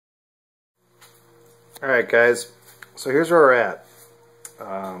Alright guys, so here's where we're at.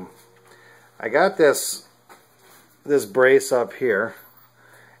 I got this brace up here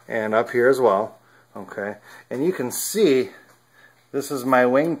and up here as well, okay, and you can see this is my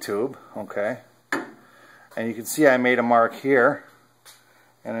wing tube, okay, and you can see I made a mark here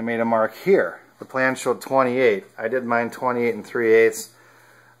and I made a mark here. The plan showed 28. I did mine 28 and 3/8.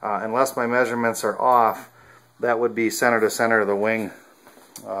 Unless my measurements are off, that would be center to center of the wing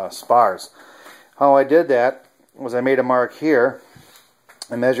spars. How I did that was I made a mark here.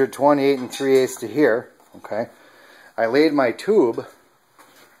 I measured 28 and 3/8 to here. Okay, I laid my tube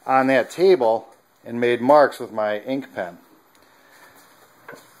on that table and made marks with my ink pen.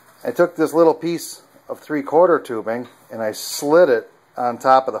 I took this little piece of 3/4 tubing and I slid it on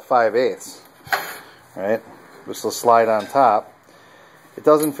top of the 5/8. Right, this will slide on top. It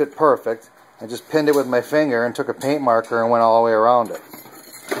doesn't fit perfect. I just pinned it with my finger and took a paint marker and went all the way around it.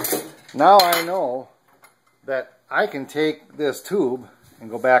 Now I know that I can take this tube and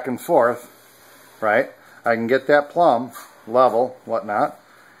go back and forth, right? I can get that plumb, level, whatnot,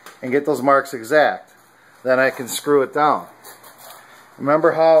 and get those marks exact. Then I can screw it down.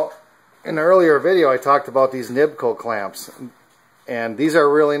 Remember how in the earlier video I talked about these Nibco clamps, and these are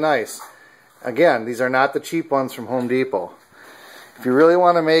really nice. Again, these are not the cheap ones from Home Depot. If you really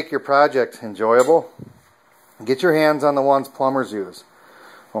want to make your project enjoyable, get your hands on the ones plumbers use.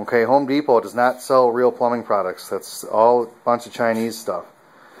 Okay, Home Depot does not sell real plumbing products. That's all a bunch of Chinese stuff.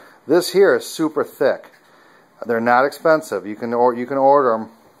 This here is super thick. They're not expensive. You can order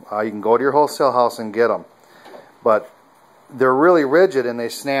them. You can go to your wholesale house and get them. But they're really rigid and they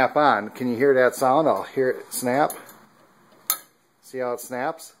snap on. Can you hear that sound? I'll hear it snap. See how it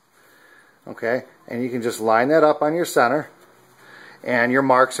snaps? Okay, and you can just line that up on your center and your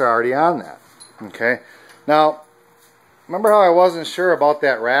marks are already on that. Okay, now remember how I wasn't sure about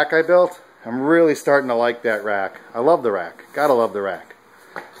that rack I built? I'm really starting to like that rack. I love the rack. Gotta love the rack.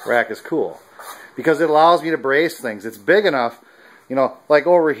 Rack is cool because it allows me to brace things. It's big enough, you know, like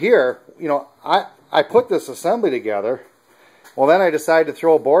over here, you know, I put this assembly together. Well, then I decided to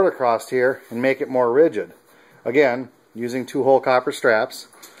throw a board across here and make it more rigid. Again, using 2-hole copper straps.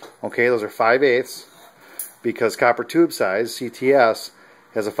 Okay, those are 5/8 because copper tube size, CTS,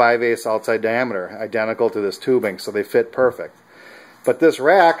 has a 5/8 outside diameter, identical to this tubing, so they fit perfect. But this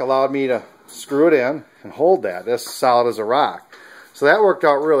rack allowed me to screw it in and hold that. That's solid as a rock. So that worked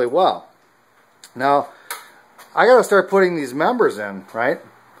out really well. Now, I got to start putting these members in, right?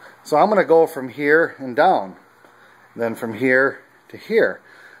 So I'm going to go from here and down, then from here to here.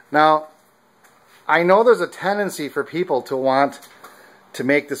 Now, I know there's a tendency for people to want to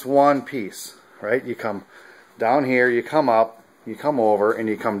make this one piece, right? You come down here, you come up, you come over, and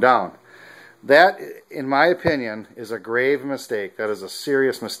you come down. That, in my opinion, is a grave mistake. That is a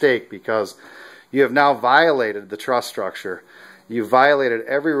serious mistake because you have now violated the truss structure. You violated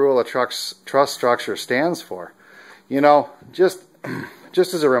every rule a truss structure stands for. You know, just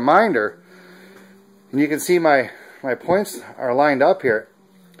as a reminder, and you can see my points are lined up here.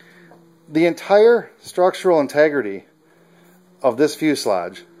 The entire structural integrity of this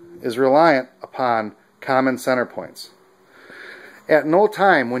fuselage is reliant upon common center points. At no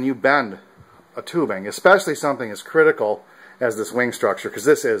time when you bend a tubing, especially something as critical as this wing structure, because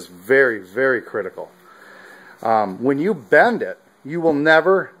this is very, very critical, when you bend it, you will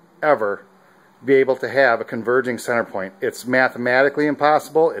never, ever be able to have a converging center point. It's mathematically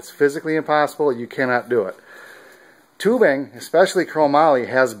impossible. It's physically impossible. You cannot do it. Tubing, especially chromoly,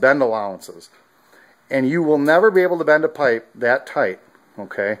 has bend allowances. And you will never be able to bend a pipe that tight,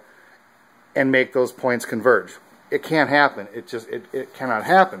 okay, and make those points converge. It can't happen. It cannot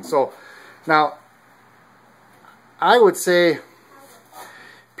happen. So now, I would say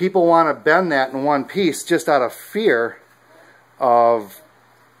people want to bend that in one piece just out of fear of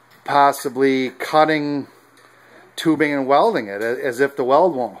possibly cutting tubing and welding it, as if the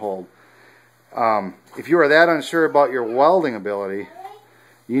weld won't hold. If you are that unsure about your welding ability,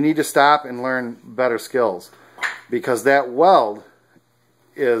 you need to stop and learn better skills, because that weld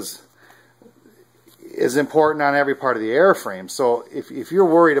is important on every part of the airframe. So if you're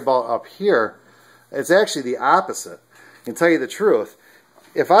worried about up here, it's actually the opposite. I can tell you the truth.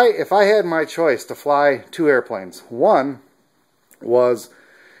 If I had my choice to fly 2 airplanes, one was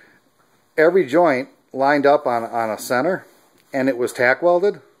every joint lined up on a center and it was tack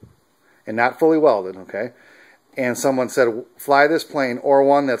welded and not fully welded, okay? And someone said, fly this plane, or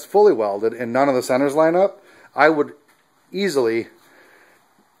one that's fully welded and none of the centers line up, I would easily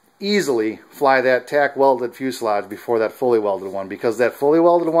fly that tack welded fuselage before that fully welded one, because that fully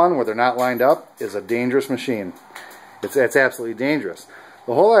welded one where they're not lined up is a dangerous machine. It's absolutely dangerous.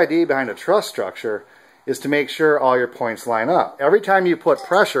 The whole idea behind a truss structure is to make sure all your points line up. Every time you put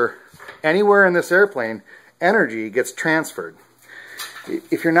pressure anywhere in this airplane, energy gets transferred.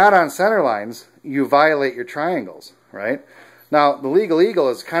 If you're not on center lines, you violate your triangles, right? Now, the Eagle Eagle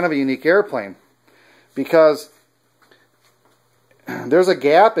is kind of a unique airplane because there's a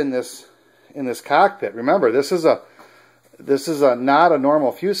gap in this cockpit. Remember, this is not a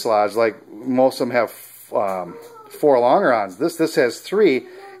normal fuselage like most of them have 4 longerons. This has 3,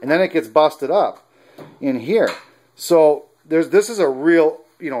 and then it gets busted up in here. So this is a real,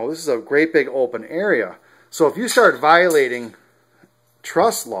 this is a great big open area. So if you start violating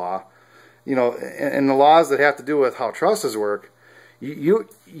truss law, and the laws that have to do with how trusses work,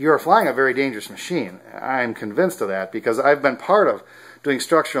 you're flying a very dangerous machine. I'm convinced of that because I've been part of doing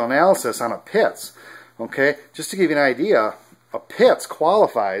structural analysis on a Pitts. Okay, just to give you an idea, a Pitts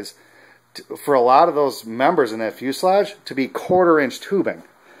qualifies for a lot of those members in that fuselage to be 1/4-inch tubing,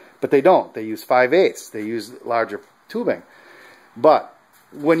 but they don't. They use 5/8. They use larger tubing. But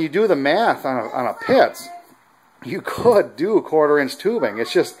when you do the math on a Pitts, you could do 1/4-inch tubing.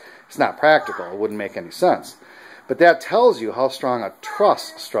 It's not practical. It wouldn't make any sense. But that tells you how strong a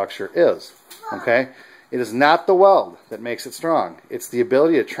truss structure is. Okay? It is not the weld that makes it strong. It's the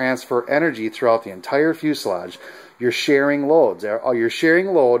ability to transfer energy throughout the entire fuselage. You're sharing loads. You're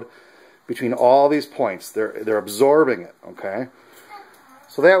sharing load between all these points. They're absorbing it. Okay?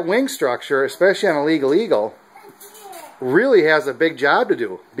 So that wing structure, especially on a Eagle Eagle, really has a big job to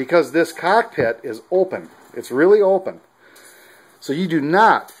do because this cockpit is open. It's really open. So you do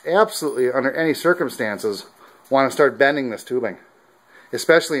not, absolutely under any circumstances, want to start bending this tubing,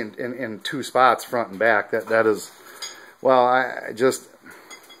 especially in 2 spots, front and back. That is, well,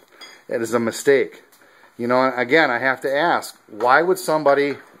 it is a mistake. Again, I have to ask, why would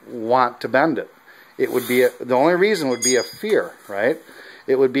somebody want to bend it? It would be the only reason would be a fear, right?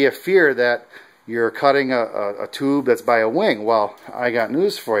 It would be a fear that you're cutting a tube that's by a wing. Well, I got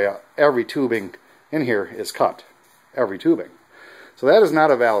news for you. Every tubing in here is cut. Every tubing. So that is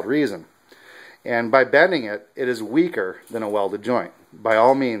not a valid reason. And by bending it, it is weaker than a welded joint. By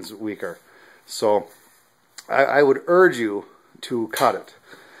all means, weaker. So I would urge you to cut it,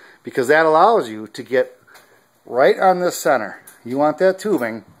 because that allows you to get right on this center. You want that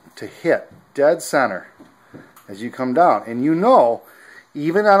tubing to hit dead center as you come down. And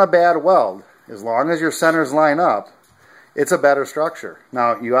even on a bad weld, as long as your centers line up, it's a better structure.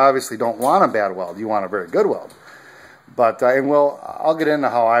 Now, you obviously don't want a bad weld. You want a very good weld. But I'll get into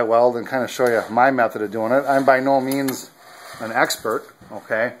how I weld and kind of show you my method of doing it. I'm by no means an expert,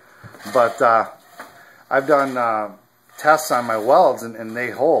 okay? But I've done tests on my welds, and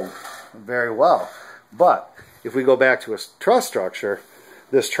they hold very well. But if we go back to a truss structure,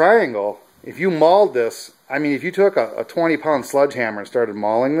 this triangle, if you mauled this, if you took a 20-pound sledgehammer and started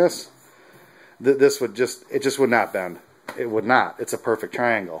mauling this, it just would not bend. It would not. It's a perfect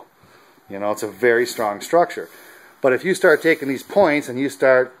triangle. It's a very strong structure. But if you start taking these points and you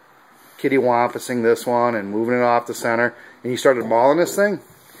start kitty-wampusing this one and moving it off the center, and you started mauling this thing,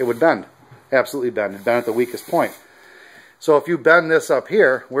 it would bend. Absolutely bend. It'd bend at the weakest point. So if you bend this up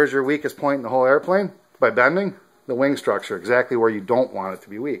here, where's your weakest point in the whole airplane? By bending the wing structure, exactly where you don't want it to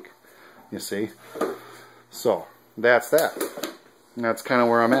be weak. You see? So, that's that. And that's kind of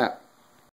where I'm at.